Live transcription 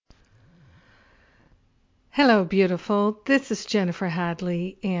Hello, beautiful. This is Jennifer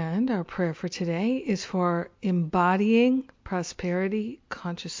Hadley, and our prayer for today is for embodying prosperity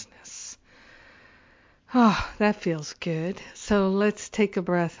consciousness. Oh, that feels good. So let's take a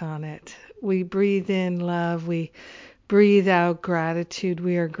breath on it. We breathe in love. We breathe out gratitude.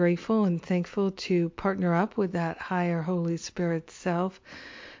 We are grateful and thankful to partner up with that higher Holy Spirit self.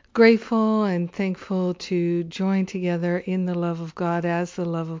 Grateful and thankful to join together in the love of God as the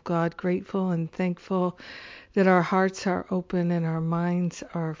love of God. Grateful and thankful that our hearts are open and our minds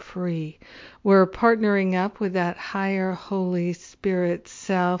are free. We're partnering up with that higher Holy Spirit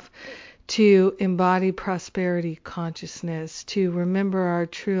self to embody prosperity consciousness, to remember our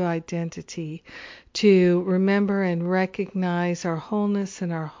true identity, to remember and recognize our wholeness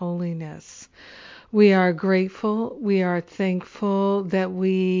and our holiness. We are grateful, we are thankful that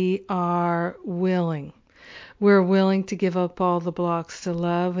we are willing. We're willing to give up all the blocks to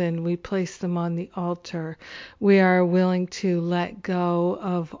love, and we place them on the altar. We are willing to let go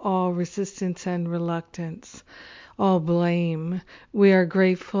of all resistance and reluctance, all blame. We are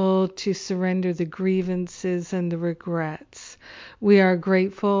grateful to surrender the grievances and the regrets. We are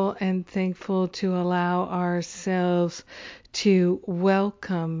grateful and thankful to allow ourselves to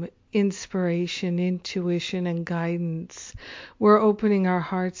welcome inspiration, intuition, and guidance. We're opening our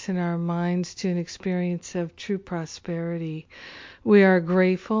hearts and our minds to an experience of true prosperity. We are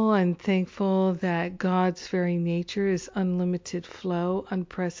grateful and thankful that God's very nature is unlimited flow,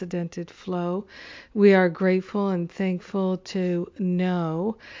 unprecedented flow. We are grateful and thankful to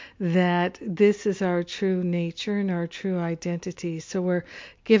know that this is our true nature and our true identity. So we're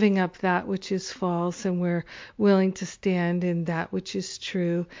giving up that which is false, and we're willing to stand in that which is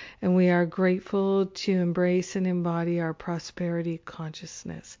true. And we are grateful to embrace and embody our prosperity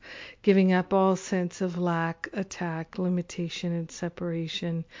consciousness, giving up all sense of lack, attack, limitation, and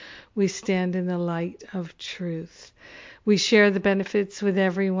separation. We stand in the light of truth. We share the benefits with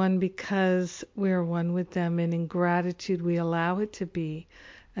everyone because we are one with them, and in gratitude we allow it to be.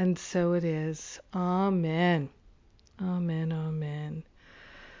 And so it is. Amen. Amen. Amen.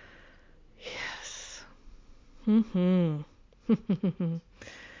 Yes.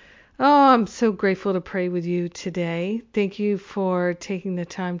 Oh, I'm so grateful to pray with you today. Thank you for taking the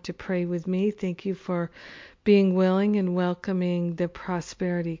time to pray with me. Thank you for being willing and welcoming the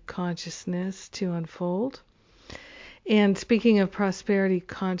prosperity consciousness to unfold. And speaking of prosperity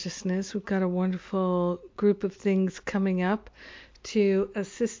consciousness, we've got a wonderful group of things coming up to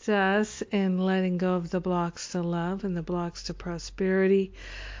assist us in letting go of the blocks to love, and the blocks to prosperity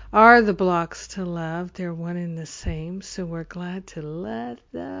are the blocks to love. They're one and the same, so we're glad to let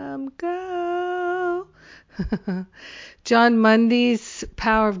them go. John Mundy's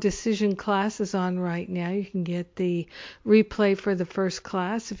Power of Decision class is on right now. You can get the replay for the first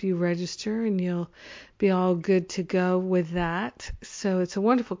class if you register, and you'll be all good to go with that. So it's a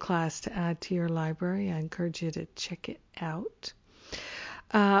wonderful class to add to your library. I encourage you to check it out.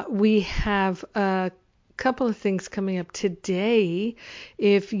 We have a couple of things coming up today.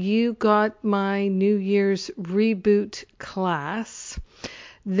 If you got my New Year's reboot class,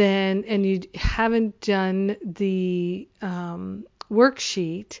 then and you haven't done the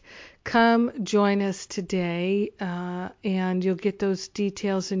worksheet, come join us today, and you'll get those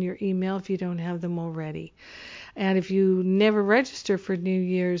details in your email if you don't have them already. And if you never register for New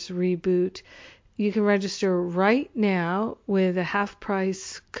Year's reboot, you can register right now with a half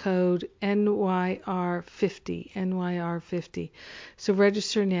price code NYR50, NYR50. So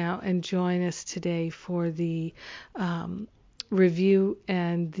register now and join us today for the review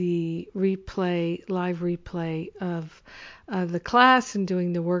and the replay, live replay of the class and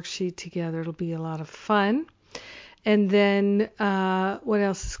doing the worksheet together. It'll be a lot of fun. And then what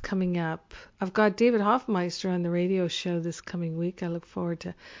else is coming up? I've got David Hoffmeister on the radio show this coming week. I look forward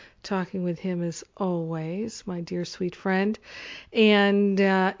to talking with him as always, my dear sweet friend. And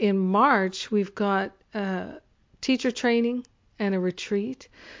in March, we've got teacher training and a retreat.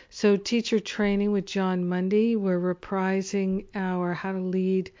 So teacher training with John Mundy. We're reprising our How to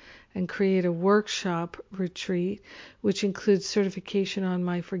Lead and Create a Workshop retreat, which includes certification on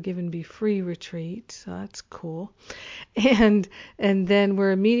my Forgive and Be Free retreat. So that's cool. And then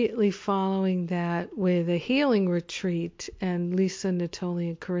we're immediately following that with a healing retreat, and Lisa Natoli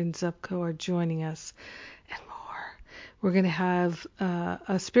and Corinne Zupko are joining us, and more. We're going to have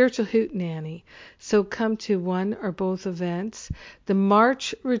a spiritual hootenanny. So come to one or both events. The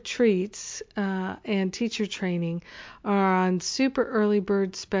March retreats and teacher training are on super early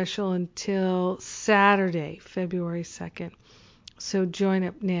bird special until Saturday, February 2nd. So join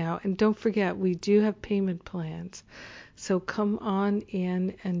up now. And don't forget, we do have payment plans. So come on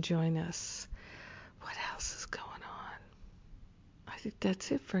in and join us. What else? think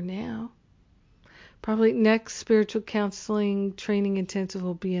that's it for now. Probably next spiritual counseling training intensive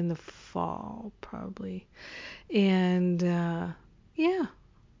will be in the fall, probably. And yeah,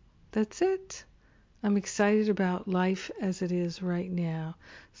 that's it. I'm excited about life as it is right now.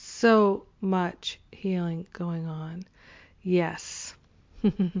 So much healing going on. Yes.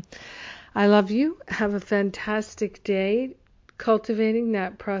 I love you. Have a fantastic day cultivating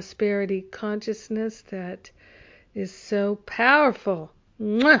that prosperity consciousness that is so powerful.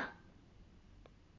 Mwah!